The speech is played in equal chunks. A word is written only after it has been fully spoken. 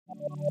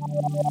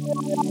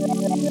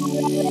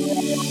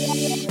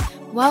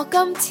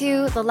Welcome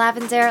to The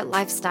Lavender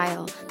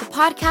Lifestyle, the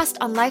podcast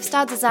on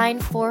lifestyle design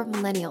for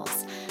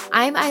millennials.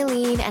 I'm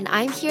Eileen, and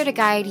I'm here to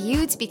guide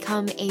you to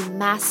become a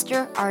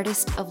master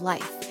artist of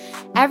life.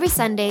 Every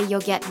Sunday,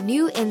 you'll get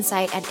new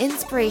insight and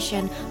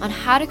inspiration on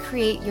how to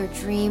create your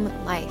dream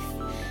life.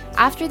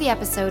 After the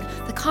episode,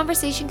 the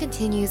conversation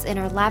continues in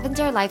our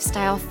Lavender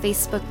Lifestyle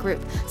Facebook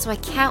group, so I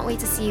can't wait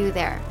to see you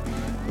there.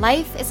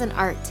 Life is an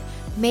art.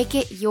 Make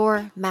it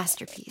your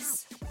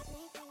masterpiece.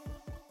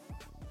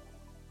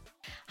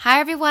 Hi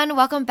everyone,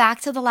 welcome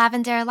back to the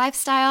Lavender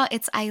Lifestyle.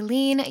 It's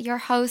Eileen, your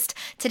host.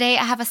 Today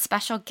I have a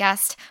special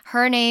guest.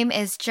 Her name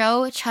is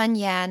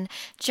ChunYan.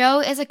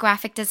 Jo is a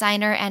graphic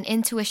designer and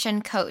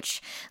intuition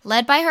coach.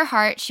 Led by her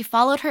heart, she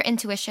followed her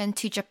intuition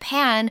to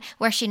Japan,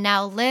 where she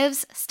now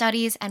lives,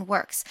 studies, and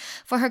works.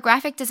 For her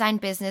graphic design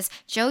business,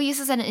 Jo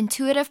uses an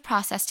intuitive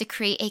process to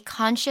create a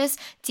conscious,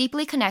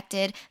 deeply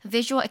connected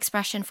visual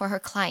expression for her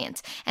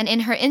client. And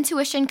in her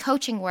intuition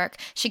coaching work,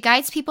 she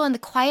guides people in the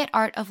quiet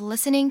art of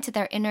listening to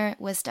their inner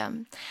wisdom.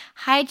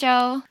 Hi,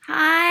 Jo.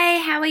 Hi,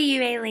 how are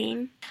you,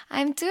 Aileen?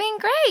 I'm doing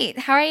great.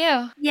 How are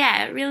you?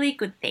 Yeah, really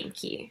good,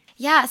 thank you.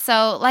 Yeah,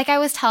 so like I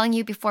was telling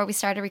you before we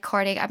started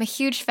recording, I'm a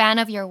huge fan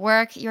of your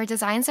work. Your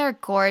designs are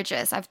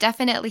gorgeous. I've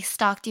definitely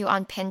stalked you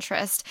on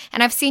Pinterest,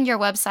 and I've seen your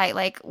website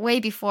like way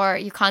before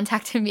you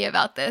contacted me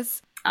about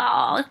this.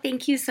 Oh,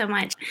 thank you so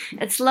much.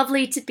 It's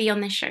lovely to be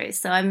on the show,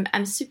 so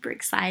I'm super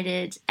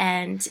excited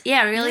and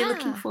really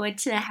looking forward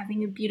to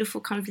having a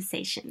beautiful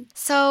conversation.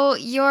 So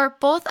you're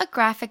both a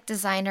graphic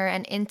designer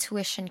and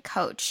intuition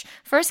coach.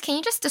 First, can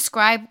you just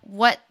describe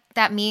what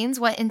that means,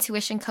 what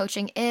intuition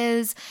coaching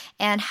is,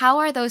 and how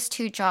are those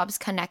two jobs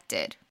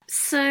connected?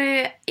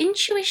 So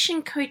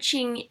intuition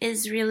coaching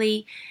is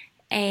really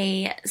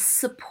a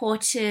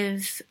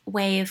supportive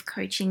way of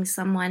coaching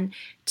someone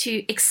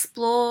to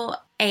explore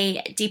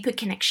a deeper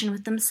connection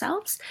with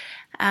themselves.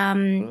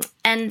 And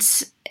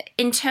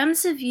in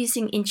terms of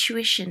using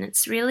intuition,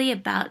 it's really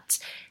about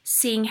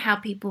seeing how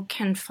people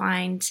can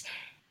find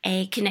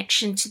a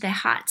connection to their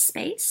heart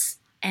space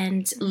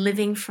and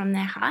living from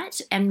their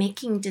heart and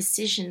making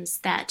decisions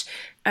that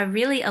are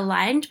really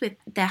aligned with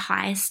their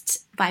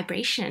highest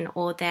vibration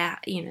or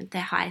their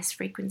highest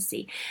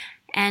frequency.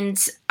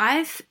 And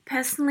I've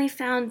personally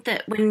found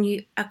that when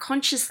you are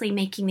consciously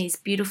making these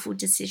beautiful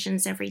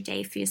decisions every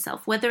day for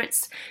yourself, whether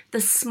it's the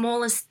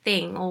smallest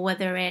thing or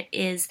whether it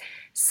is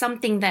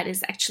something that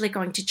is actually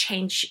going to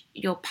change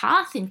your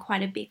path in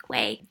quite a big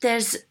way,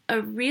 there's a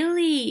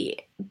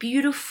really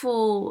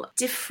beautiful,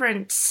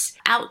 different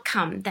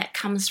outcome that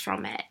comes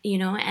from it,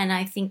 and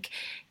I think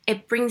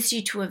it brings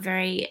you to a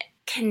very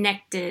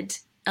connected,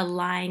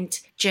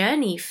 aligned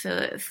journey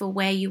for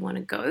where you want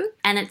to go.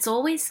 And it's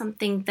always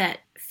something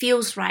that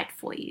feels right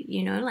for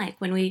you, like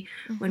when we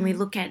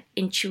look at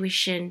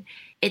intuition,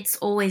 it's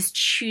always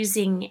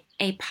choosing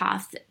a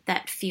path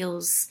that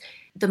feels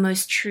the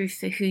most true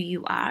for who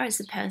you are as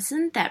a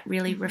person, that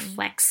really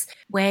reflects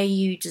where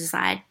you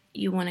decide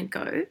you want to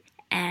go.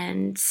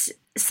 And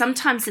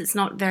sometimes it's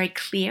not very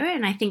clear,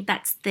 and I think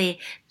that's the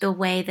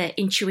way that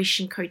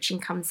intuition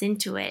coaching comes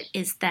into it,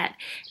 is that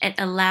it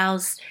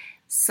allows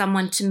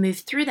someone to move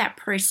through that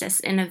process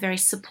in a very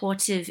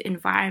supportive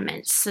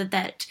environment so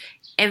that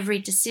every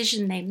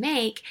decision they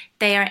make,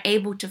 they are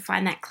able to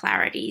find that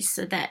clarity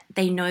so that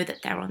they know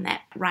that they're on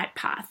that right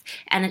path.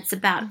 And it's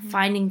about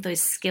finding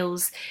those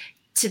skills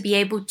to be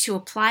able to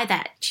apply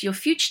that to your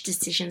future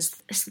decisions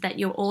so that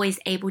you're always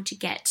able to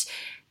get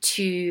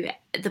to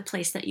the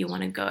place that you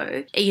want to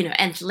go,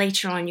 and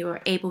later on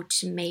you're able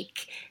to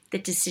make the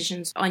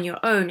decisions on your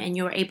own and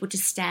you're able to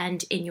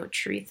stand in your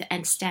truth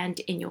and stand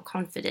in your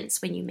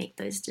confidence when you make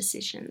those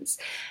decisions.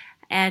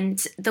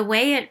 And the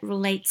way it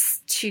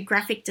relates to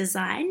graphic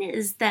design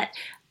is that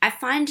I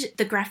find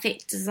the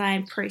graphic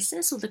design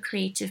process or the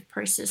creative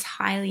process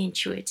highly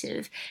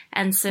intuitive.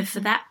 And so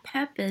for that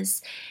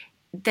purpose,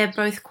 they're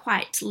both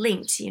quite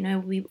linked.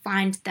 We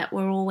find that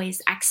we're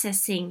always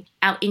accessing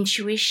our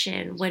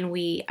intuition when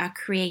we are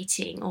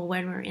creating or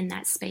when we're in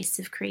that space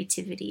of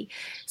creativity.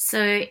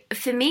 So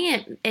for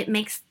me, it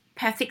makes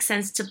perfect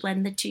sense to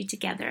blend the two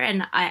together.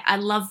 And I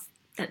love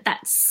that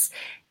that's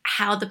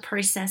how the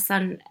process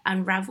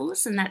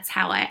unravels, and that's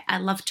how I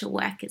love to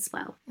work as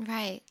well.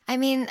 Right. I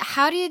mean,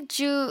 how did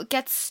you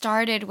get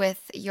started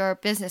with your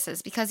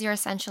businesses? Because you're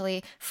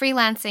essentially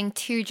freelancing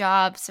two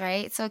jobs,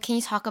 right? So can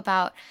you talk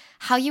about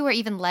how you were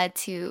even led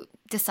to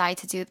decide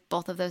to do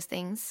both of those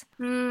things?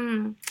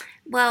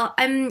 Well,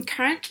 I'm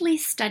currently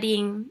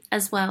studying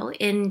as well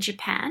in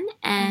Japan,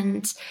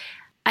 and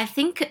I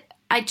think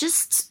I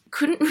just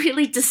couldn't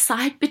really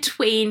decide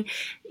between,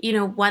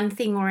 one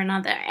thing or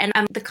another. And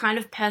I'm the kind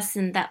of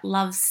person that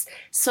loves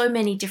so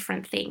many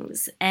different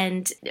things.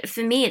 And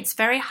for me, it's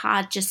very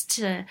hard just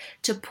to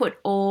put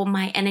all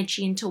my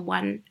energy into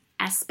one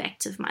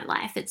aspect of my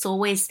life. It's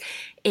always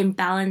in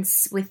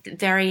balance with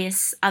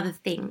various other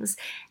things.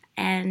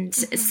 And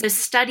so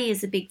study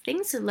is a big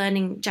thing. So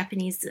learning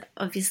Japanese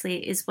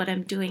obviously is what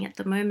I'm doing at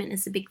the moment,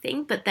 is a big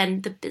thing. But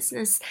then the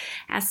business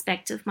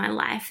aspect of my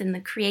life and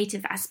the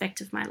creative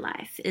aspect of my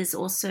life is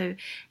also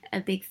a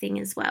big thing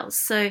as well.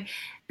 So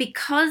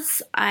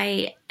because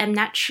I am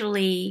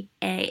naturally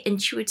an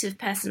intuitive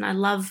person, I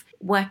love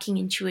working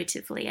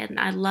intuitively, and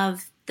I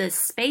love the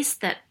space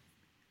that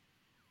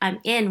I'm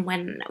in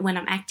when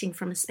I'm acting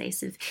from a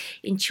space of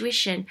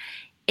intuition.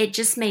 It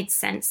just made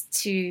sense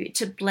to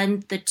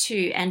blend the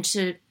two and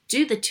to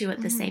do the two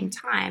at the same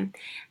time.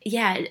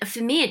 Yeah,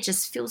 for me, it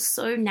just feels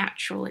so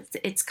natural.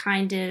 It's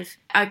kind of,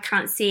 I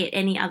can't see it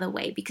any other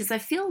way, because I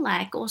feel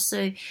like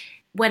also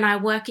when I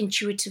work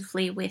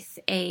intuitively with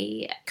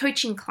a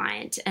coaching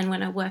client and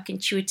when I work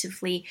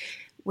intuitively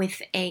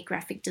with a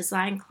graphic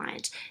design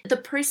client, the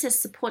process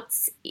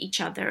supports each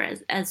other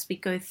as we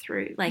go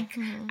through. Like,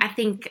 I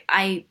think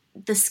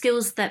the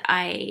skills that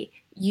I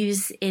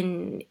use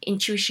in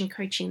intuition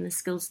coaching, the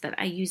skills that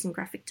I use in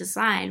graphic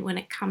design when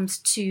it comes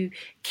to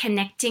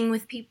connecting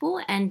with people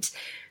and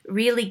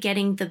really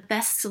getting the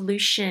best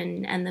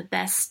solution and the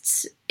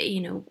best,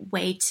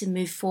 way to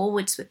move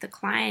forwards with the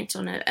client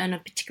on a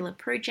particular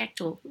project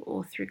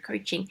or through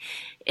coaching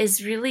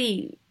is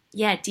really,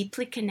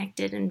 deeply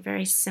connected and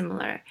very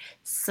similar.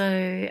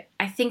 So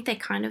I think they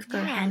kind of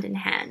go hand in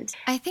hand.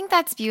 I think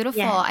that's beautiful.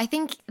 Yeah. I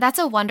think that's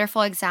a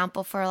wonderful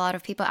example for a lot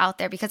of people out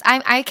there, because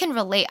I can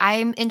relate.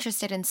 I'm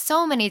interested in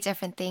so many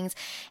different things,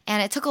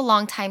 and it took a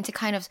long time to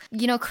kind of,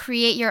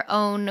 create your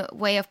own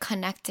way of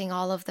connecting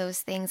all of those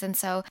things. And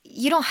so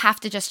you don't have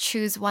to just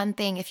choose one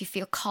thing if you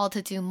feel called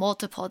to do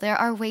multiple. There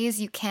are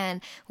ways you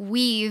can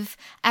weave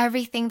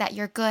everything that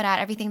you're good at,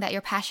 everything that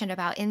you're passionate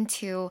about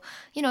into,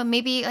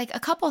 maybe like a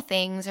couple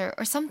things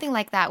or something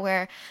like that,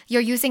 where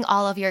you're using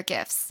all of your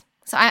gifts.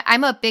 So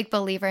I'm a big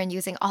believer in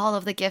using all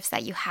of the gifts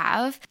that you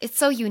have. It's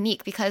so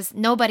unique because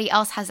nobody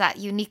else has that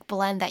unique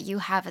blend that you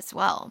have as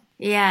well.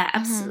 Yeah,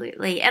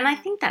 absolutely. And I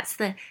think that's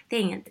the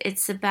thing.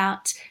 It's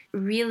about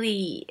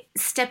really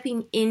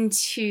stepping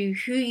into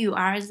who you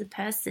are as a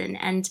person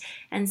and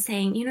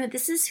saying,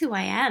 this is who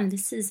I am.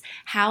 This is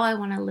how I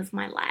want to live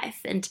my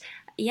life. And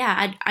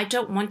I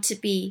don't want to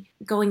be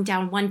going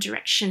down one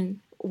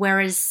direction,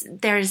 whereas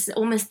there's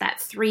almost that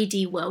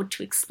 3D world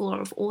to explore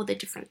of all the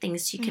different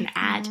things you can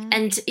add.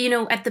 And,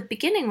 at the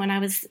beginning when I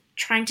was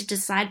trying to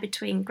decide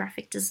between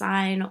graphic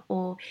design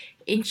or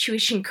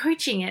intuition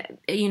coaching,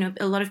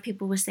 a lot of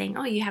people were saying,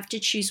 oh, you have to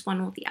choose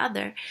one or the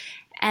other.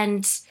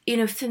 And,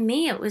 for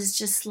me, it was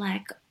just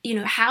like,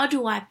 how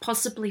do I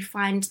possibly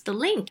find the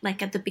link?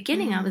 Like at the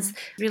beginning, I was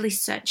really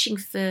searching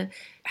for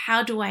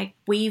how do I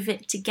weave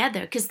it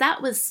together? Because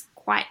that was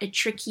quite a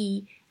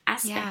tricky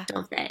aspect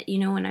of that,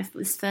 when I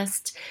was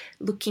first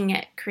looking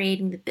at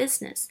creating the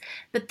business.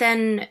 But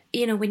then,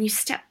 when you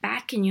step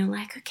back and you're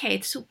like,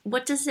 okay, so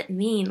what does it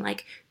mean?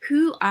 Like,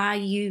 who are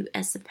you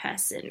as a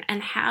person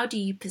and how do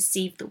you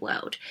perceive the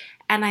world?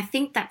 And I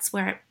think that's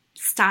where it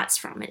starts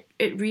from.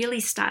 It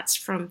really starts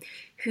from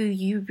who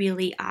you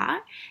really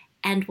are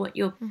and what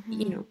your,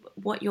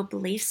 what your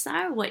beliefs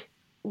are,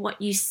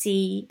 what you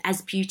see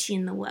as beauty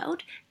in the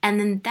world. And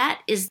then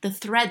that is the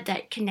thread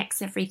that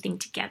connects everything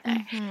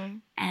together.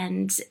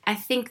 And I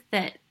think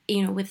that,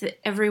 with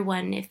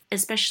everyone,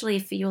 especially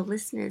for your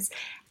listeners,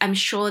 I'm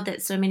sure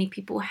that so many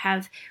people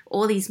have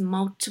all these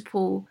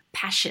multiple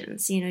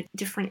passions,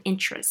 different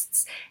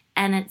interests.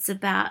 And it's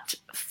about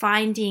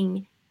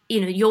finding,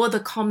 you're the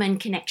common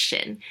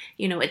connection.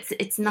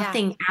 It's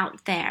nothing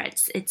out there.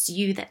 It's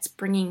you that's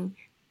bringing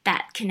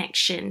that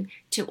connection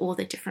to all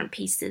the different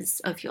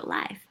pieces of your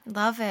life.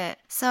 Love it.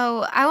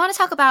 So I want to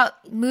talk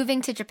about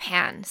moving to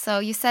Japan. So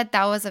you said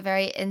that was a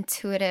very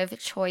intuitive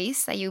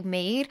choice that you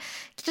made.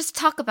 Just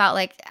talk about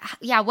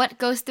what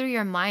goes through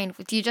your mind.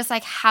 Do you just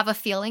have a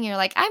feeling you're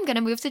like, I'm going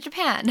to move to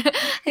Japan?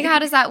 How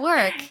does that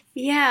work?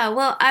 Yeah,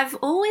 well, I've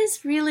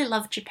always really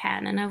loved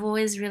Japan, and I've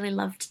always really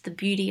loved the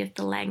beauty of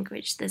the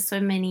language. There's so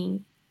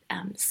many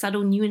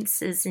subtle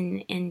nuances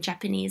in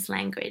Japanese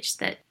language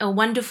that are a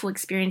wonderful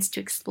experience to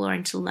explore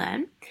and to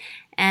learn.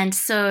 And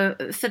so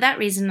for that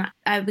reason,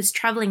 I was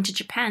traveling to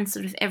Japan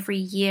sort of every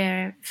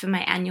year for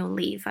my annual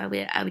leave. I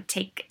would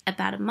take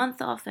about a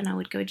month off and I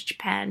would go to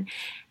Japan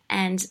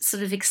and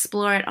sort of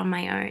explore it on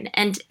my own.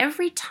 And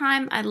every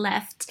time I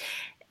left,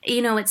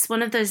 it's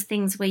one of those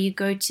things where you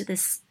go to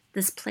this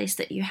place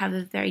that you have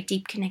a very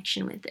deep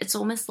connection with. It's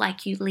almost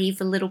like you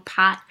leave a little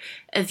part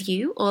of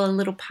you or a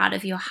little part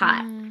of your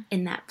heart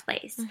in that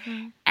place.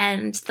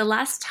 And the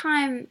last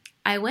time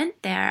I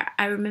went there,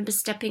 I remember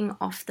stepping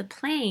off the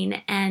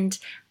plane and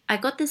I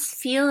got this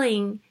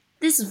feeling,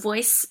 this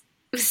voice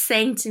was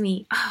saying to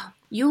me, oh,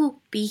 you'll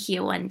be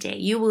here one day.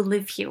 You will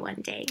live here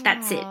one day.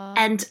 That's it.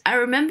 And I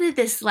remember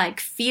this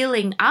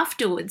feeling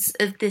afterwards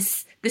of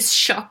this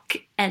shock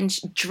and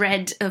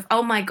dread of,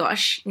 oh my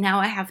gosh, now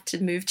I have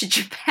to move to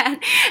Japan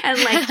and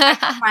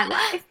that's my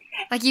life.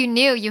 You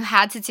knew you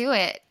had to do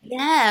it.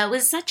 Yeah, it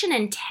was such an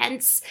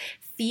intense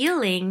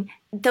feeling.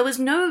 There was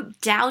no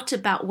doubt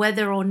about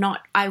whether or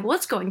not I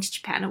was going to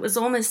Japan. It was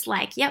almost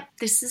like, yep,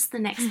 this is the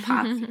next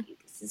path for you.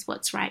 This is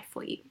what's right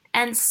for you.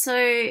 And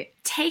so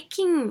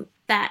taking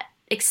that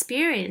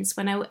experience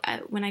when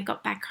I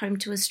got back home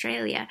to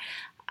Australia,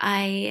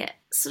 I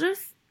sort of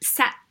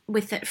sat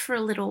with it for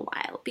a little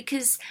while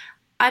because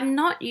I'm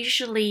not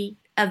usually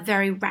a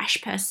very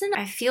rash person.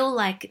 I feel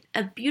like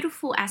a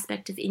beautiful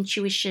aspect of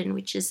intuition,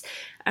 which is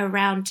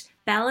around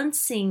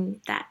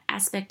balancing that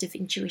aspect of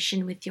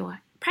intuition with your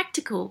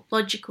practical,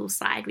 logical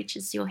side, which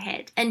is your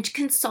head, and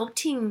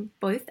consulting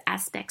both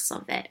aspects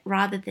of it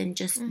rather than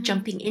just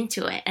jumping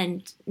into it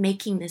and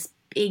making this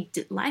big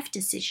life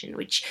decision,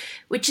 which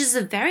is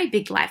a very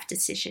big life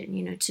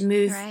decision, to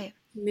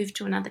move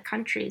to another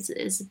country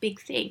is a big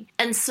thing.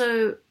 And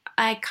so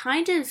I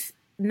kind of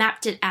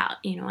mapped it out.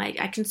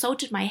 I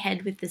consulted my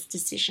head with this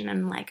decision.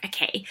 I'm like,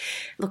 okay,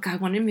 look, I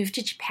want to move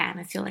to Japan.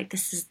 I feel like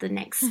this is the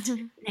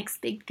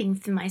next big thing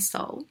for my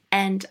soul.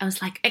 And I was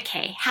like,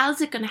 okay,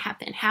 how's it going to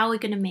happen? How are we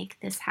going to make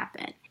this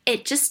happen?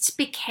 It just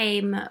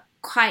became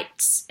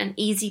quite an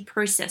easy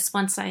process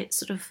once I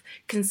sort of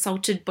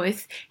consulted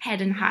both head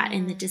and heart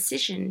in the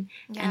decision.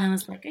 Yeah. And I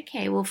was like,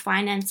 okay, well,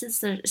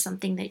 finances are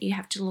something that you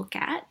have to look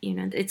at.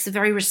 It's a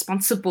very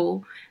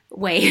responsible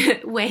way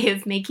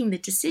of making the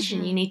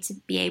decision. You need to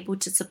be able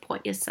to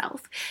support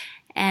yourself.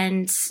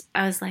 And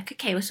I was like,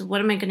 okay, well, so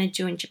what am I going to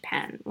do in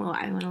Japan? Well,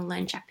 I want to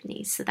learn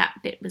Japanese. So that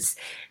bit was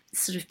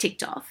sort of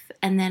ticked off.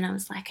 And then I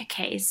was like,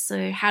 okay,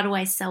 so how do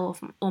I sell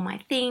off all my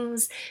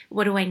things?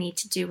 What do I need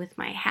to do with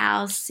my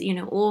house?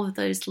 All of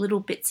those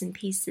little bits and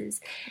pieces.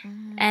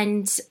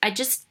 And I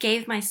just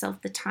gave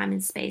myself the time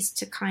and space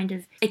to kind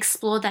of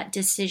explore that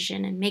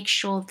decision and make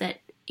sure that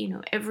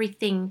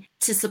everything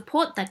to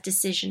support that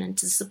decision and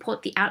to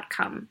support the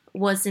outcome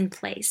was in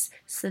place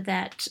so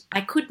that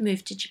I could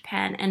move to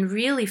Japan and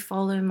really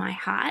follow my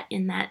heart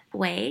in that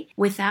way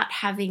without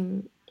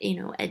having,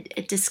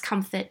 a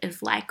discomfort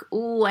of like,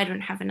 oh, I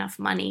don't have enough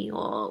money,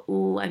 or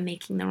oh, I'm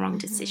making the wrong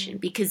decision,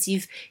 because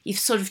you've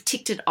sort of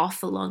ticked it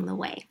off along the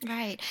way.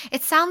 Right.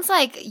 It sounds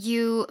like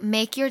you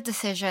make your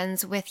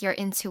decisions with your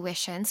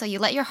intuition. So you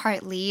let your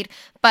heart lead,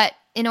 but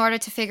in order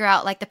to figure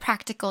out like the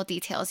practical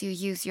details, you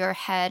use your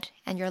head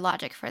and your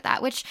logic for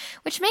that, which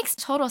makes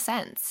total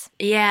sense.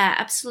 Yeah,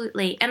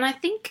 absolutely. And I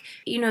think,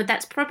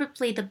 that's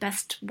probably the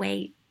best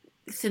way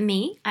for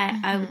me,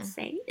 I would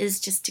say, is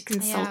just to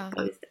consult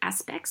both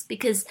aspects,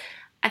 because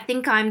I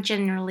think I'm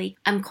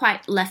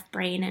quite left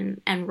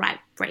brain and right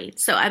brain.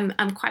 So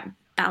I'm quite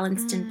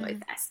balanced in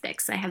both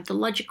aspects. I have the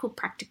logical,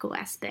 practical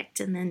aspect,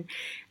 and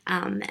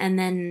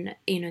then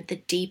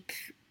the deep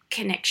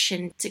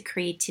connection to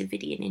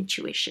creativity and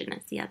intuition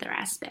as the other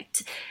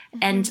aspect.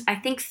 And I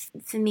think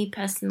for me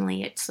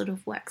personally, it sort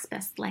of works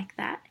best like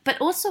that. But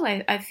also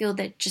I feel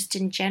that just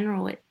in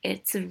general,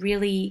 it's a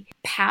really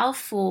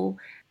powerful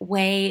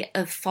way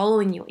of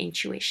following your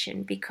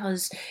intuition,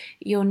 because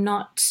you're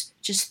not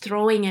just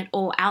throwing it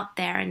all out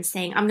there and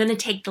saying, I'm going to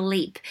take the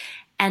leap.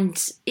 And,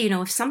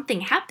 if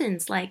something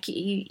happens, like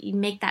you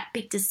make that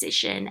big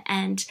decision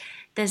and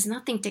there's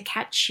nothing to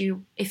catch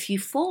you if you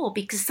fall,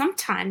 because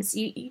sometimes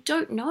you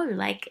don't know,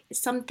 like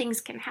some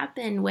things can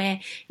happen where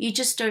you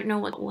just don't know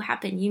what will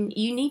happen.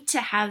 You need to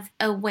have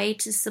a way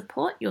to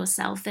support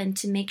yourself and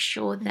to make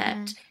sure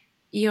that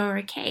you're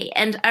okay.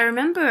 And I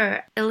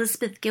remember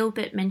Elizabeth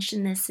Gilbert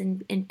mentioned this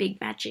in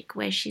Big Magic,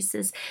 where she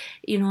says,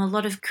 a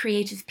lot of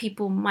creative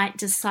people might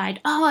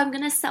decide, oh, I'm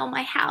going to sell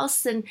my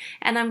house and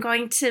I'm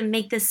going to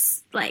make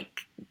this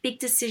like big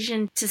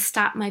decision to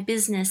start my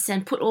business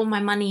and put all my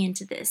money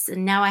into this.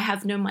 And now I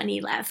have no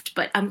money left,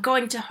 but I'm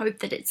going to hope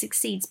that it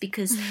succeeds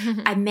because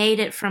I made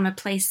it from a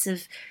place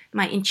of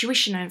my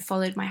intuition and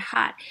followed my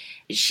heart.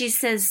 She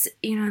says,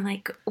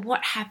 like,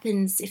 what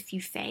happens if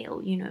you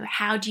fail?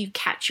 How do you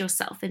catch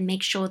yourself and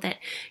make sure that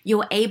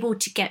you're able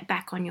to get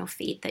back on your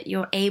feet, that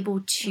you're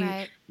able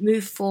to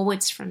move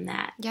forwards from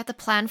that? You have to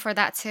plan for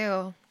that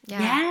too.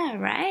 Yeah,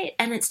 right.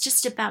 And it's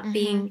just about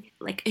being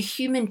like a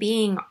human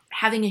being,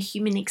 having a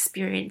human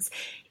experience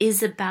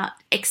is about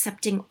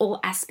accepting all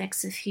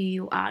aspects of who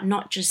you are,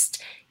 not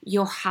just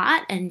your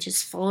heart and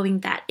just following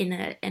that in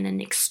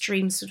an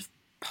extreme sort of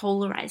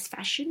polarized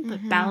fashion, but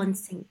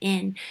balancing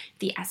in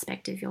the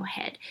aspect of your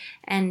head.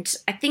 And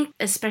I think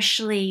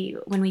especially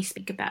when we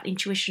speak about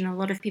intuition, a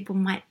lot of people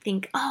might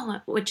think, oh,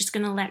 we're just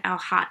going to let our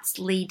hearts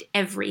lead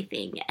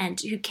everything, and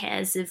who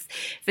cares if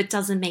it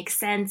doesn't make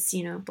sense,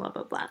 blah,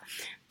 blah, blah.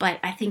 But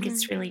I think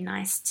it's really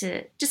nice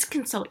to just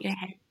consult your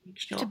head.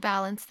 Sure. To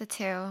balance the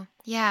two.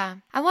 Yeah.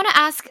 I want to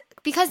ask,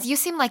 because you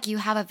seem like you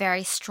have a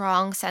very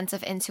strong sense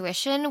of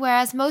intuition,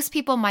 whereas most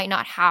people might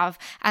not have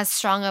as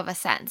strong of a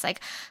sense.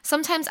 Like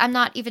sometimes I'm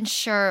not even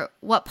sure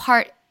what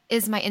part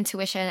is my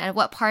intuition and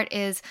what part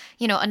is,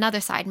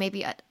 another side.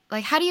 Maybe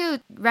like, how do you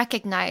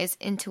recognize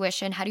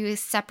intuition? How do you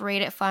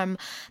separate it from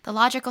the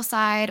logical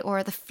side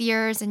or the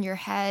fears in your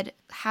head?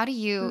 How do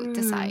you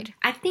decide?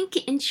 I think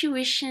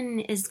intuition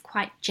is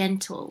quite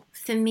gentle.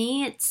 For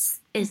me, it's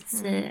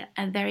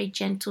a very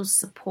gentle,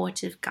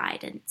 supportive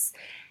guidance.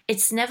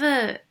 It's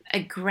never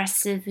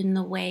aggressive in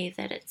the way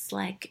that it's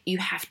like, you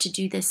have to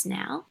do this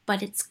now,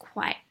 but it's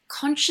quite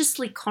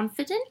consciously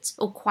confident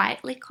or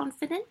quietly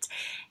confident.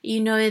 You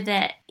know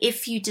that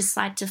if you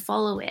decide to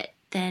follow it,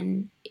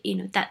 then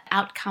that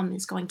outcome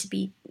is going to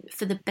be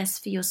for the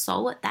best for your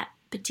soul at that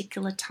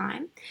particular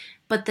time.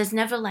 But there's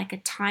never like a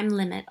time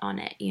limit on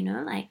it,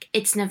 like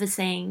it's never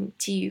saying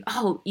to you,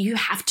 oh, you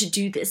have to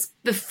do this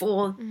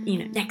before,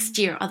 next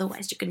year,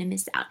 otherwise you're going to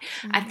miss out.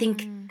 I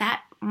think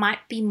that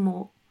might be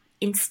more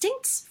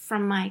instincts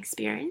from my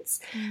experience.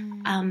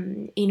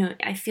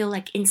 I feel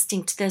like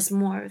instinct, there's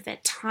more of a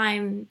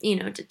time,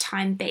 the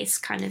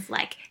time-based kind of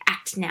like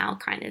act now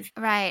kind of.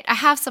 Right. I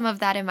have some of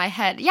that in my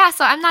head. Yeah,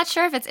 so I'm not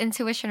sure if it's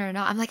intuition or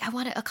not. I'm like, I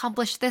want to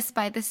accomplish this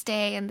by this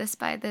day and this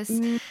by this.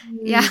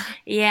 Yeah.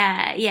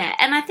 Yeah.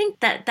 And I think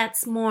that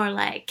that's more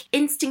like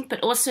instinct, but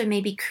also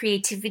maybe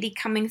creativity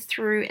coming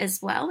through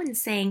as well and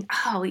saying,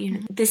 oh,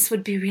 this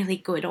would be really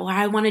good, or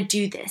I want to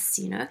do this,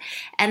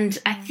 And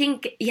I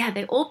think,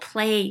 they all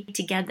play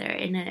together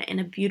in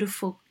a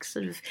beautiful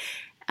sort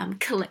of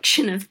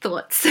collection of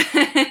thoughts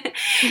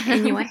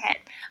in your head.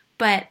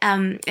 But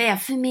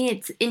for me,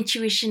 it's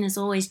intuition is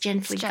always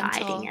gently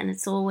guiding, and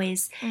it's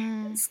always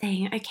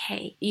saying,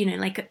 okay,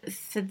 like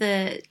for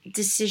the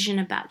decision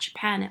about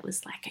Japan, it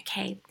was like,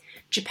 okay,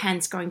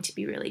 Japan's going to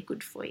be really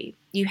good for you.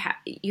 You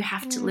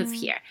have to live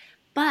here.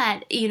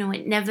 But,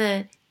 it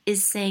never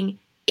is saying,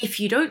 if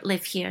you don't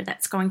live here,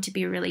 that's going to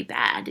be really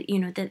bad.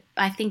 That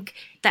I think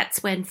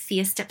that's when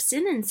fear steps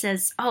in and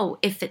says, oh,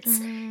 if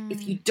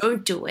you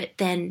don't do it,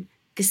 then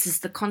this is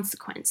the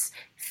consequence.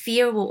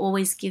 Fear will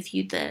always give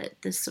you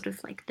the sort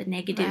of like the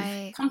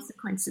negative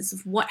consequences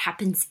of what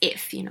happens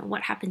if,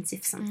 what happens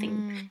if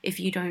something, if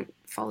you don't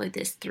follow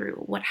this through,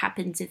 or what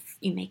happens if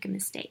you make a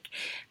mistake.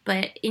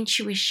 But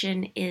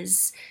intuition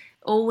is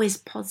always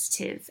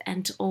positive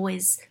and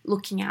always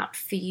looking out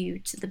for you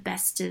to the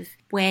best of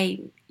where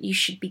you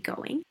should be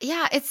going.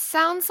 Yeah, it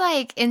sounds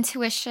like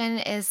intuition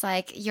is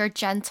like your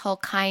gentle,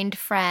 kind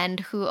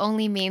friend who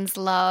only means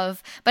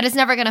love, but is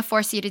never going to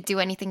force you to do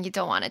anything you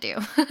don't want to do.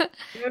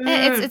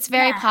 It's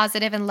very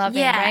positive and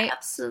loving, right? Yeah,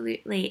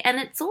 absolutely. And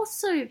it's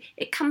also,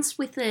 it comes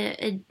with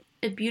a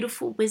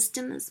beautiful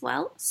wisdom as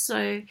well.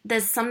 So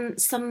there's some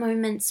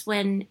moments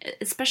when,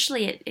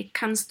 especially it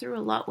comes through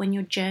a lot when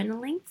you're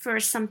journaling. For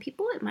some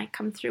people, it might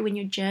come through when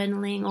you're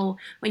journaling or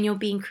when you're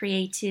being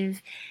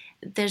creative.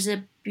 There's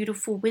a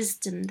beautiful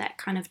wisdom that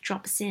kind of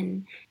drops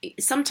in.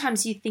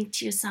 Sometimes you think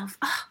to yourself,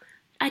 oh,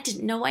 I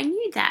didn't know I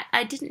knew that.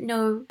 I didn't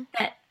know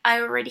that I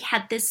already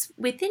had this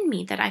within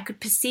me, that I could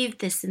perceive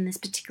this in this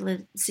particular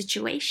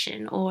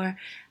situation, or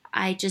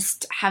I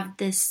just have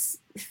this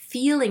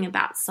feeling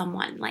about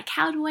someone. Like,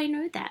 how do I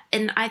know that?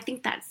 And I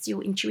think that's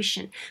your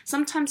intuition.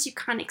 Sometimes you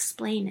can't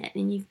explain it,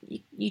 and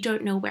you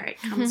don't know where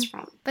it comes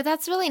from. But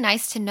that's really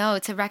nice to know,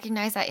 to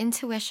recognize that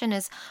intuition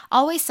is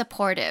always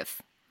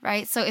supportive,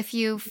 right? So if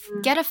you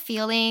get a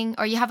feeling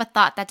or you have a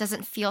thought that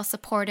doesn't feel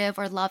supportive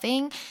or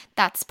loving,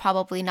 that's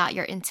probably not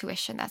your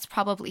intuition. That's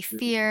probably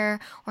fear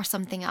or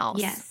something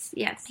else.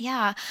 Yes.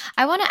 Yeah.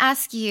 I want to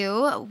ask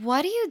you,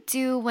 what do you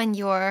do when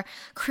you're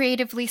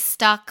creatively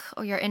stuck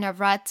or you're in a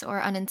rut or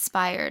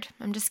uninspired?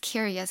 I'm just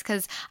curious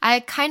because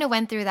I kind of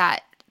went through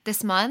that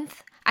this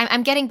month.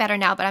 I'm getting better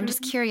now, but I'm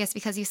just curious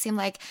because you seem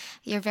like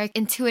you're very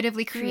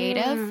intuitively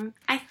creative.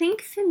 I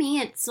think for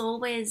me, it's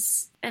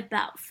always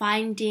about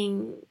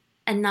finding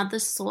another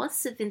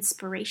source of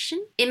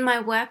inspiration. In my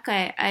work,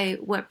 I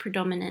work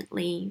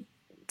predominantly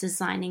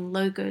designing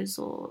logos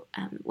or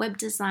web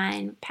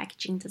design,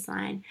 packaging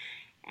design.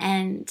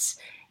 And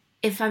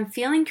if I'm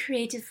feeling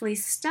creatively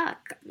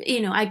stuck,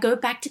 I go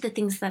back to the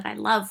things that I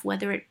love,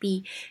 whether it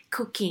be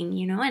cooking,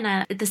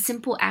 and the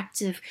simple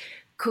act of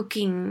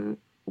cooking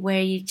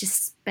where you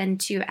just spend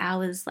 2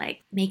 hours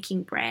like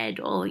making bread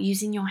or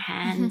using your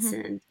hands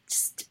and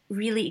just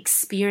really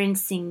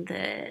experiencing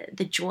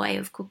the joy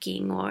of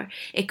cooking. Or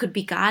it could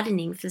be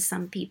gardening for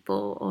some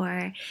people,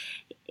 or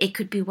it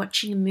could be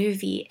watching a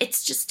movie.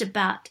 It's just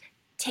about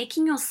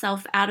taking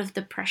yourself out of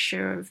the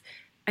pressure of,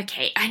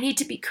 okay, I need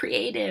to be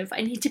creative,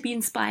 I need to be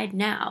inspired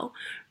now.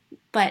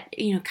 But,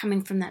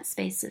 coming from that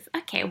space of,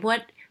 okay,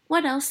 what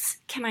else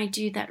can I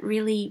do that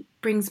really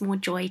brings more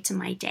joy to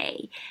my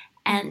day?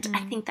 And I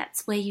think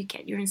that's where you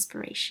get your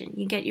inspiration.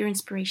 You get your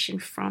inspiration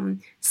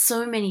from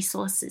so many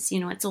sources.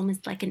 It's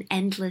almost like an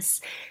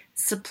endless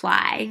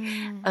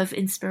supply of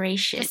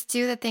inspiration. Just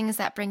do the things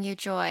that bring you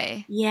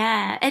joy.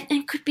 Yeah. And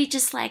it could be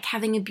just like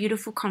having a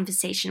beautiful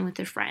conversation with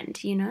a friend,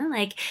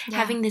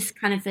 having this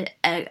kind of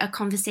a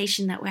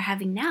conversation that we're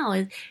having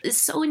now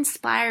is so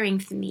inspiring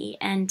for me.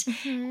 And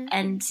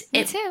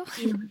me too.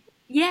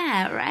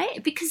 Yeah,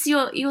 right? Because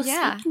you're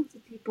speaking to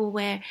people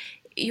where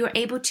you're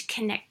able to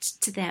connect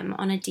to them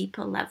on a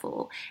deeper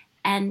level.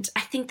 And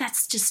I think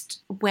that's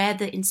just where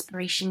the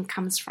inspiration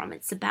comes from.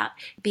 It's about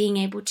being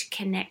able to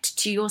connect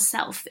to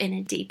yourself in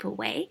a deeper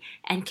way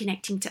and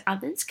connecting to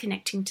others,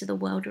 connecting to the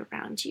world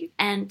around you.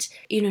 And,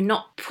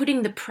 not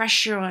putting the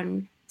pressure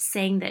on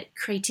saying that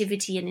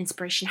creativity and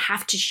inspiration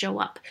have to show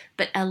up,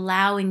 but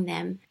allowing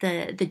them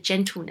the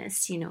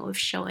gentleness, of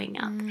showing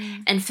up.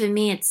 And for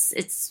me,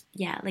 it's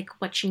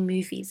like watching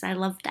movies. I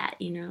love that,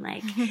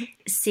 like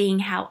seeing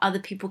how other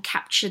people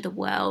capture the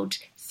world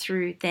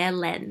through their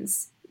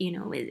lens,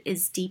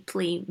 is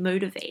deeply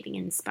motivating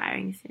and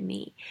inspiring for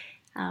me.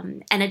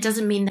 And it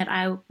doesn't mean that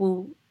I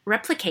will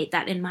replicate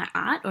that in my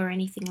art or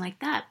anything like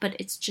that, but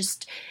it's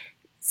just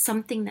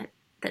something that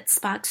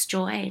sparks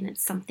joy, and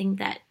it's something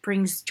that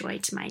brings joy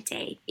to my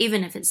day,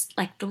 even if it's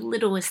like the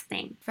littlest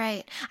thing.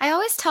 Right. I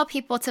always tell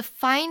people to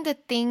find the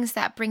things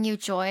that bring you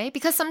joy,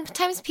 because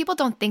sometimes people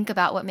don't think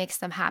about what makes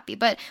them happy.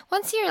 But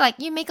once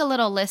you make a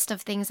little list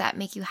of things that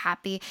make you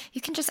happy, you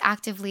can just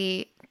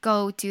actively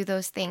go do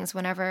those things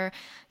whenever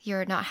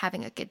you're not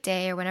having a good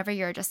day or whenever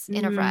you're just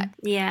in a rut.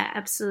 Yeah,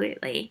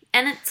 absolutely.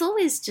 And it's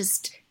always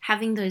just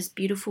having those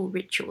beautiful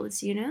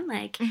rituals,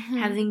 like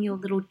having your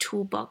little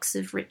toolbox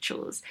of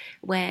rituals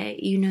where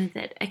you know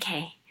that,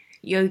 okay,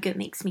 yoga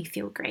makes me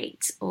feel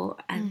great, or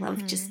I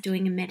love just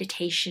doing a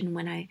meditation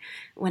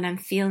when I'm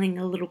feeling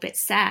a little bit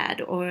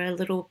sad or a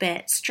little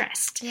bit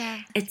stressed.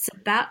 Yeah. It's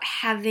about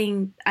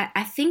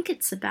I think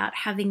it's about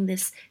having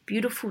this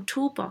beautiful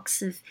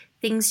toolbox of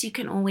things you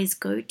can always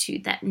go to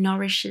that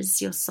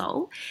nourishes your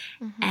soul,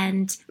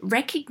 and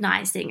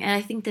recognizing, and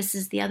I think this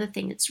is the other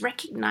thing, it's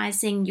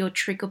recognizing your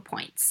trigger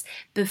points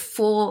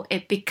before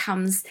it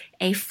becomes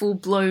a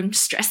full-blown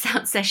stress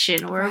out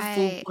session or a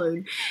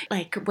full-blown,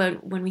 like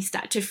when we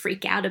start to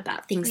freak out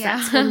about things.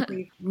 That's when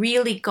we've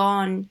really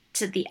gone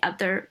to the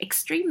other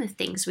extreme of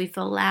things. We've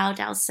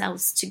allowed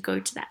ourselves to go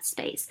to that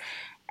space.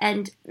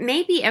 And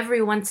maybe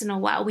every once in a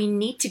while we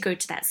need to go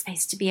to that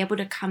space to be able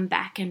to come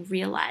back and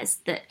realize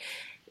that,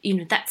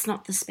 that's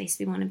not the space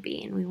we want to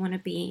be in. We want to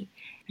be,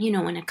 in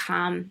a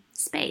calm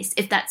space,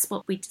 if that's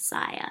what we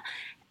desire.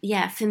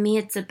 Yeah, for me,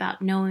 it's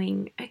about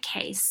knowing,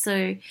 okay,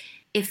 so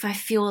if I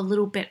feel a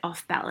little bit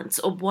off balance,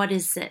 or what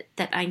is it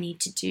that I need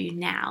to do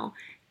now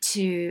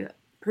to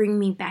bring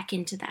me back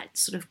into that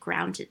sort of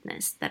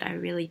groundedness that I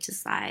really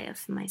desire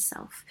for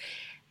myself.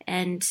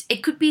 And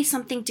it could be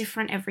something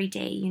different every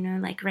day,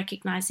 like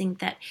recognizing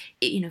that,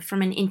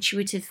 from an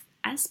intuitive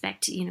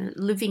aspect,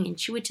 living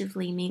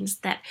intuitively means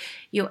that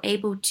you're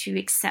able to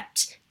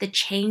accept the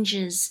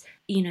changes,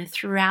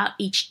 throughout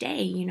each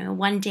day.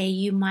 One day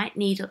you might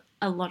need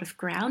a lot of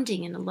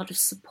grounding and a lot of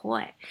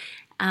support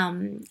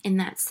in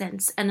that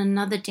sense. And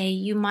another day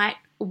you might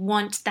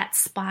want that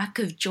spark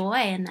of joy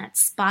and that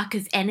spark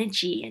of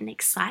energy and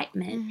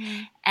excitement.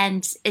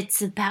 And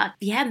it's about,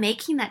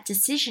 making that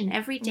decision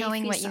every day.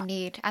 Knowing what you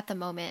need at the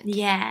moment.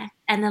 Yeah.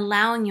 And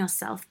allowing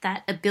yourself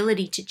that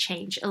ability to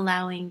change,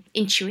 allowing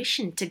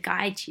intuition to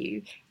guide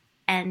you.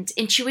 And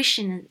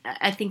intuition,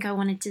 I think I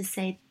wanted to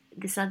say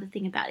this other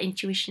thing about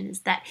intuition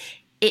is that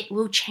it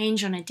will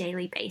change on a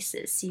daily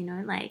basis,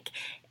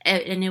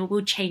 and it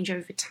will change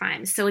over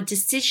time. So a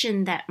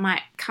decision that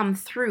might come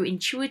through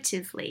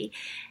intuitively,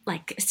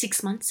 like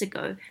 6 months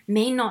ago,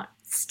 may not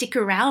stick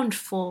around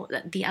for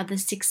the other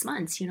 6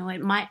 months.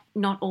 It might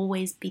not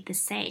always be the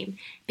same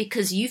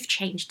because you've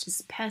changed as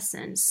a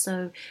person.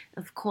 So,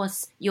 of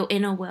course, your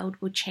inner world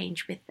will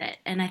change with it.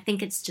 And I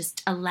think it's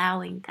just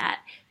allowing that,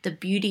 the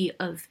beauty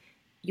of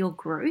your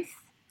growth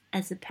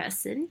as a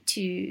person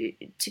to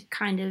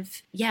kind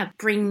of,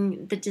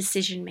 bring the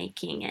decision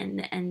making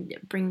and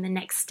bring the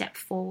next step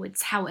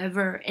forwards,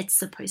 however it's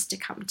supposed to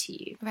come to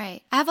you.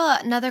 Right. I have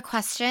another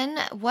question.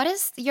 What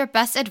is your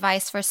best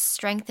advice for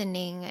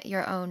strengthening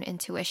your own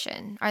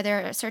intuition? Are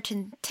there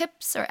certain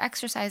tips or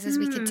exercises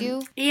we could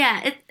do?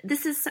 Yeah,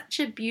 this is such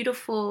a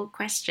beautiful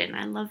question.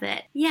 I love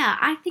it. Yeah,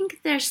 I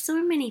think there's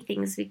so many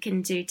things we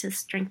can do to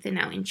strengthen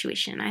our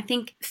intuition. I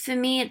think for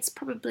me, it's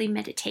probably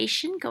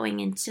meditation. Going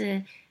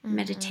into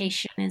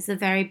meditation is a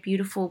very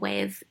beautiful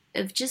way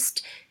of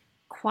just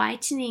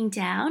quietening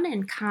down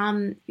and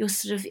calm your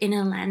sort of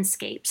inner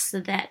landscape so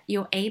that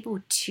you're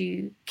able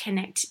to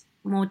connect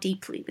more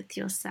deeply with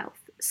yourself.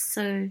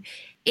 So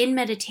in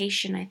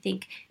meditation, I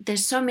think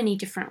there's so many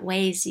different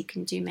ways you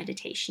can do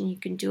meditation. You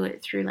can do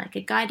it through like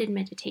a guided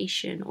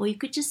meditation, or you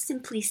could just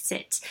simply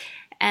sit.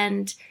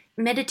 And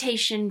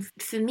meditation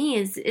for me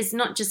is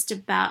not just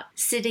about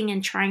sitting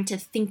and trying to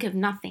think of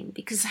nothing,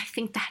 because I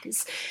think that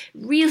is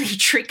really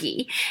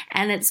tricky,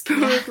 and it's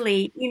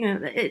probably,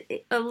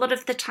 a lot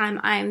of the time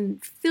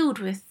I'm filled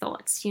with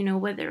thoughts,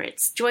 whether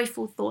it's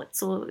joyful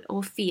thoughts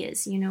or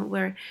fears,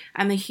 where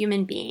I'm a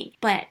human being.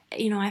 But,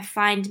 I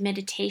find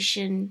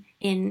meditation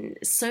in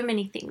so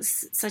many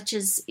things, such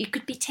as you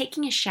could be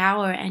taking a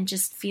shower and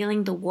just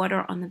feeling the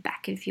water on the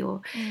back of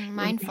your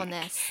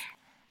mindfulness. Neck.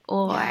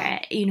 Or,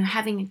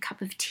 having a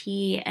cup of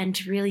tea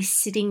and really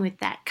sitting with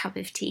that cup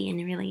of tea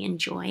and really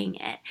enjoying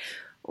it.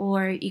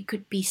 Or you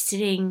could be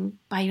sitting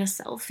by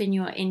yourself in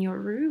your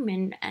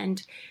room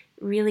and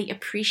really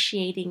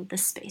appreciating the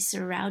space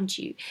around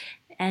you.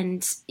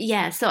 And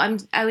so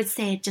I would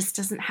say it just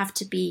doesn't have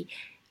to be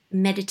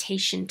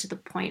meditation to the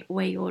point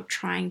where you're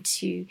trying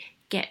to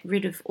get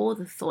rid of all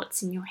the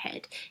thoughts in your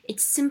head.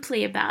 It's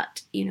simply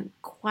about,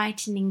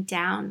 quietening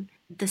down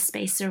the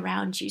space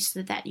around you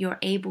so that you're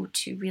able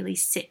to really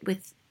sit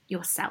with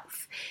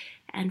yourself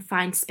and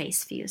find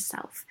space for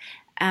yourself.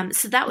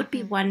 So that would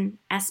be one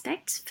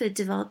aspect for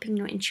developing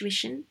your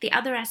intuition. The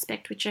other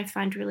aspect, which I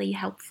find really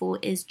helpful,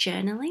 is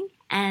journaling.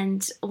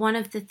 And one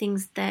of the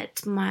things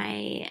that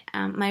my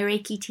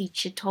Reiki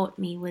teacher taught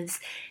me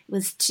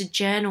was to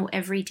journal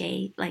every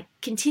day, like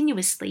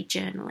continuously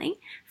journaling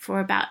for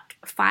about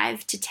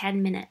 5 to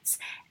 10 minutes.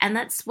 And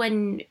that's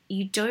when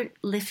you don't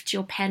lift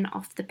your pen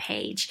off the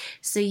page.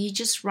 So you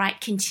just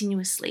write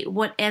continuously,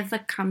 whatever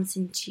comes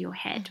into your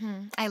head.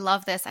 I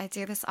love this. I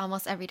do this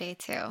almost every day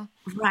too.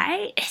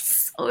 Right?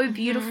 It's so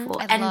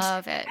beautiful. I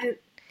love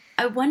it.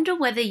 I wonder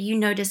whether you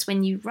notice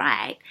when you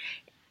write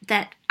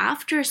that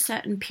after a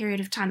certain period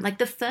of time, like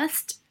the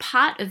first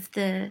part of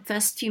the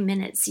first few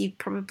minutes, you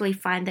probably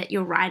find that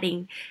you're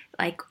writing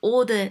like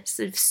all the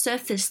sort of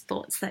surface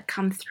thoughts that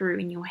come through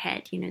in your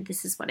head. You know,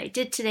 this is what I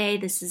did today.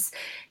 This is,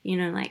 you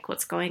know, like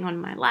what's going on in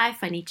my life.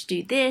 I need to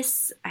do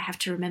this. I have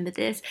to remember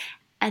this.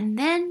 And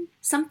then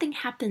something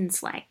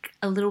happens like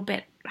a little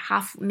bit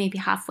maybe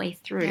halfway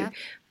through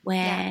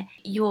where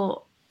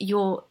your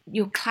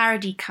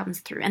clarity comes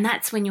through, and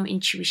that's when your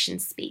intuition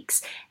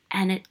speaks.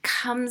 And it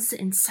comes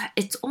in,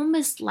 it's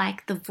almost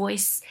like the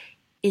voice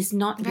is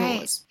not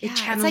yours.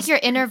 It's like your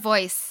inner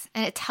voice,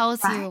 and it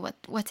tells you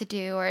what to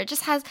do, or it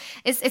just has,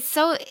 it's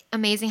so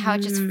amazing how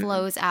it just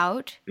flows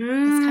out.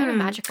 It's kind of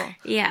magical.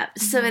 Yeah.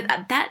 So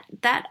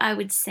that I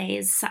would say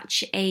is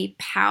such a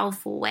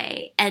powerful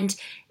way. And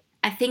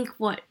I think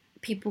what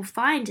people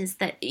find is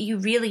that you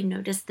really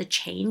notice the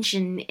change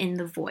in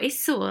the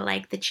voice, or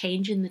like the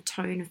change in the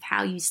tone of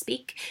how you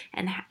speak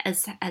and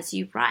as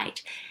you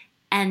write.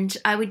 And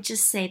I would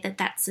just say that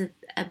that's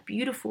a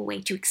beautiful way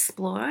to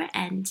explore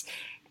and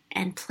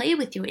play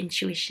with your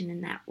intuition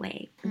in that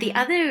way. The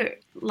other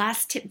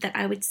last tip that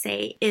I would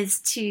say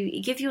is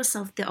to give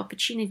yourself the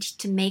opportunity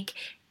to make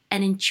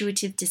an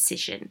intuitive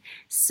decision.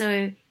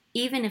 So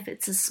even if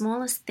it's the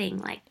smallest thing,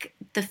 like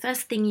the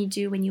first thing you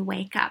do when you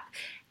wake up,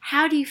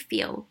 how do you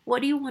feel?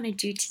 What do you want to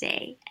do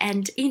today?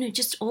 And, you know,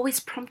 just always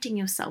prompting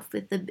yourself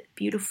with the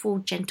beautiful,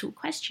 gentle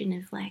question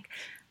of like,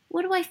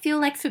 what do I feel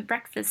like for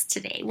breakfast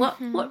today? What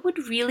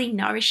would really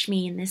nourish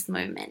me in this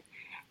moment?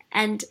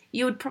 And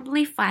you would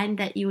probably find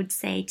that you would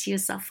say to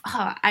yourself,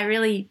 oh, I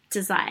really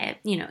desire,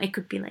 you know, it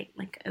could be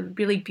like a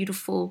really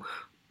beautiful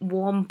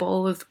warm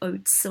bowl of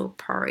oats or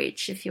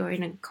porridge if you're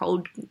in a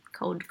cold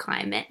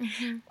climate,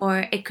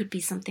 or it could be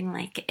something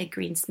like a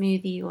green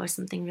smoothie or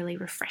something really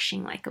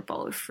refreshing like a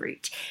bowl of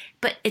fruit.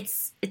 But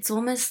it's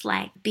almost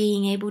like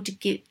being able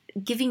to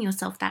giving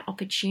yourself that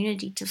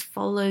opportunity to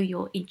follow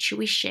your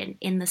intuition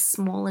in the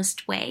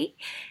smallest way.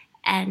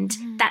 And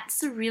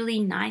that's a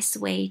really nice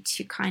way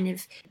to kind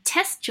of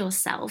test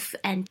yourself.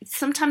 And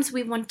sometimes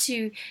we want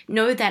to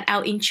know that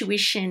our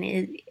intuition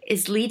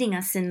is leading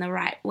us in the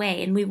right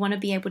way, and we want to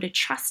be able to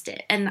trust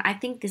it. And I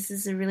think this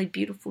is a really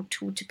beautiful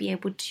tool to be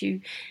able to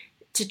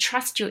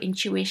trust your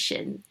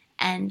intuition.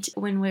 And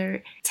when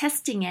we're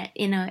testing it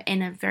in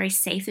a very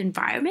safe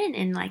environment,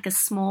 in like a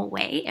small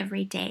way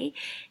every day,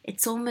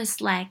 it's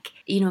almost like,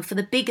 you know, for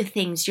the bigger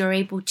things, you're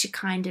able to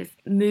kind of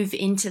move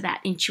into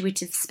that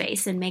intuitive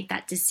space and make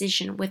that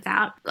decision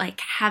without like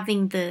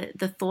having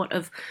the thought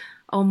of,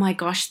 oh my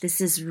gosh, this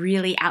is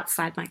really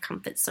outside my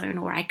comfort zone,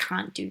 or I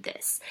can't do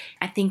this.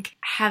 I think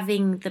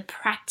having the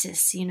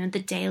practice, you know, the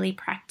daily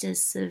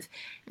practice of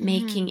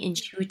making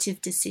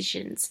intuitive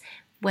decisions,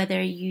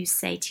 whether you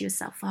say to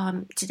yourself,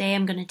 today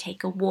I'm going to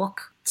take a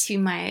walk to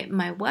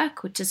my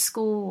work or to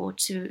school or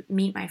to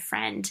meet my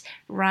friend,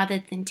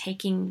 rather than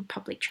taking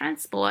public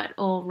transport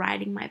or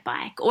riding my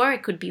bike. Or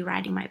it could be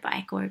riding my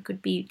bike, or it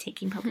could be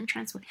taking public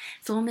transport.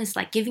 It's almost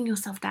like giving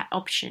yourself that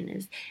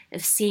option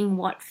of seeing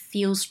what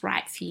feels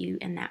right for you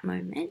in that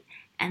moment,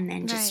 and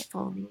then just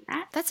following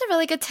that. That's a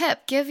really good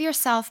tip. Give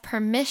yourself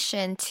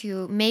permission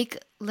to make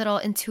little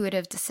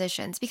intuitive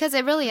decisions, because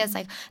it really is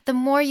like the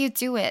more you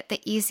do it,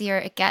 the easier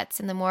it gets,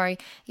 and the more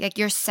like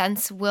your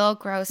sense will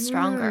grow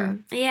stronger.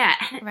 Yeah.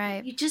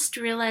 Right. You just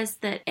realize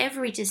that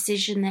every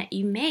decision that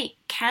you make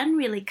can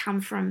really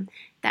come from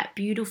that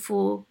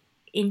beautiful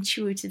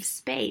intuitive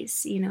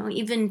space, you know,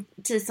 even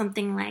to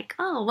something like,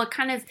 oh, what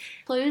kind of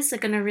clothes are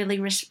going to really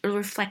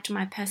reflect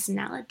my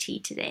personality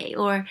today?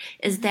 Or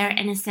is there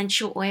an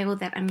essential oil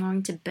that I'm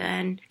going to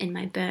burn in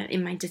my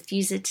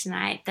diffuser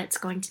tonight that's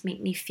going to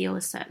make me feel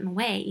a certain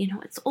way? You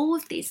know, it's all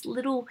of these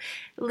little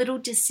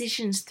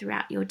decisions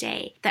throughout your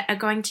day that are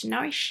going to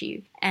nourish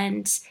you.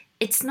 And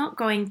it's not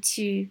going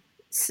to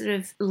sort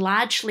of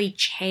largely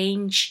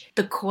change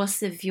the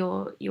course of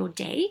your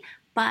day,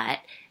 but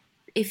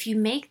if you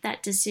make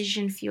that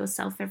decision for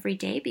yourself every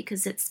day,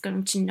 because it's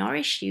going to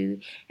nourish you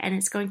and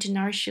it's going to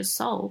nourish your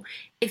soul,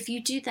 if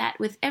you do that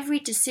with every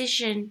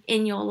decision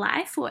in your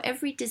life, or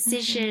every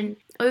decision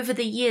over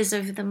the years,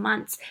 over the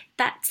months,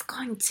 that's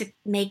going to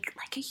make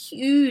like a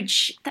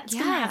huge, that's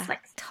going to have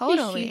like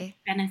a huge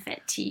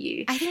benefit to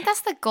you. I think that's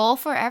the goal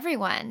for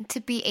everyone,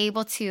 to be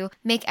able to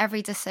make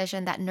every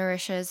decision that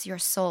nourishes your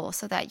soul,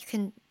 so that you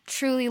can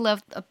truly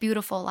live a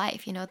beautiful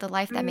life, you know, the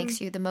life that makes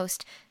you the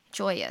most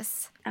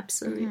joyous.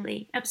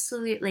 Absolutely.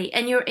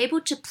 And you're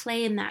able to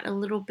play in that a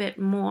little bit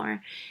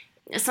more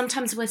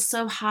sometimes we're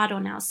so hard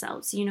on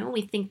ourselves,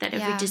 we think that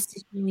every Yeah.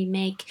 decision we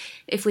make,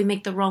 if we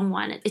make the wrong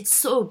one, it's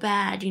so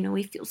bad,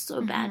 we feel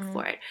so bad Mm-hmm.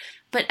 for it.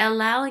 But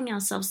allowing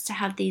ourselves to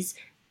have these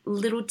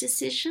little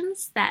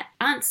decisions that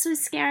aren't so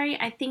scary,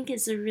 I think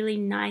is a really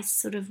nice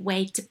sort of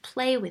way to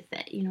play with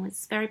it.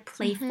 It's very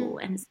playful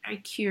and it's very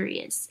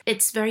curious.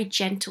 It's very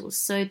gentle,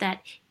 so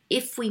that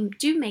if we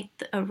do make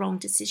a wrong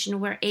decision,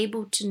 we're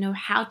able to know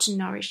how to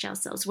nourish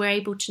ourselves. We're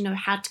able to know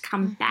how to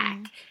come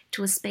back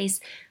to a space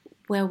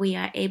where we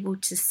are able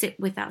to sit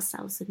with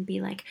ourselves and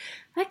be like,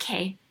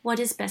 okay, what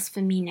is best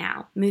for me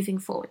now, moving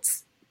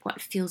forwards? What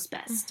feels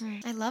best?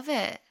 I love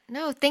it.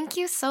 No, thank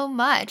you so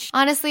much.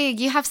 Honestly,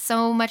 you have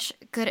so much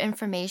good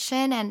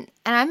information and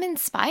I'm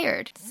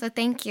inspired. So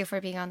thank you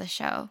for being on the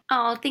show.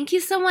 Oh, thank you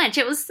so much.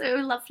 It was so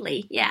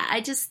lovely. Yeah,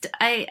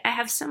 I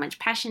have so much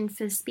passion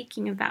for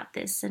speaking about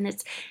this, and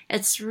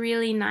it's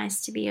really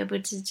nice to be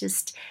able to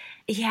just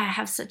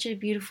have such a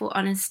beautiful,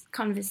 honest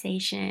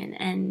conversation,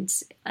 and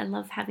I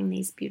love having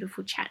these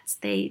beautiful chats.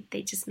 They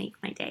just make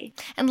my day.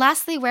 And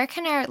lastly, where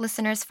can our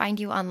listeners find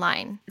you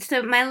online?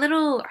 So my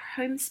little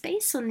home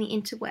space on the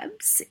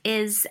interwebs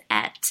is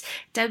at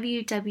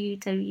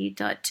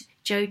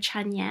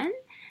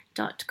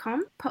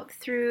www.ChunYan.com. Pop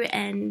through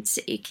and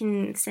you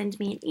can send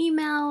me an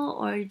email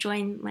or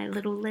join my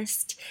little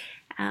list.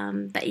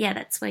 But yeah,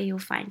 that's where you'll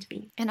find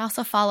me. And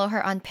also follow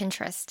her on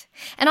Pinterest.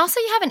 And also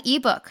you have an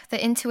ebook,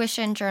 the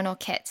Intuition Journal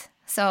Kit.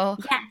 So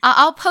yes.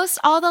 I'll post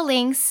all the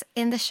links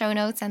in the show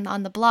notes and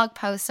on the blog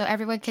post so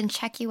everyone can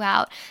check you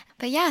out.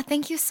 But yeah,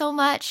 thank you so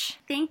much.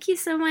 Thank you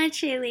so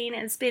much, Aileen.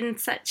 It's been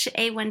such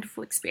a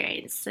wonderful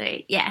experience. So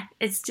yeah,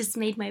 it's just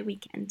made my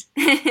weekend.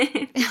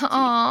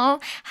 Aw,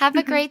 have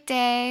a great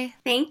day.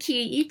 Thank you.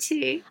 You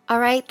too. All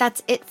right,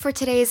 that's it for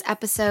today's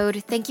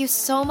episode. Thank you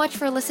so much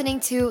for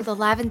listening to The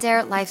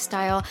Lavender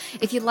Lifestyle.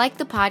 If you like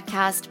the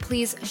podcast,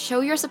 please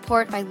show your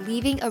support by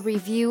leaving a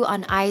review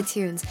on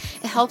iTunes.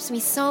 It helps me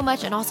so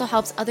much and also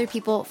helps other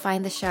people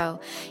find the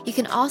show. You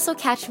can also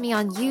catch me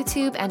on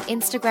YouTube and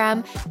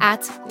Instagram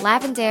at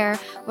Lavender,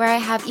 where I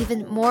have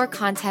even more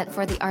content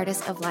for the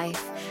artist of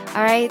life.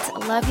 All right,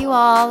 love you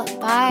all.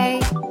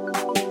 Bye.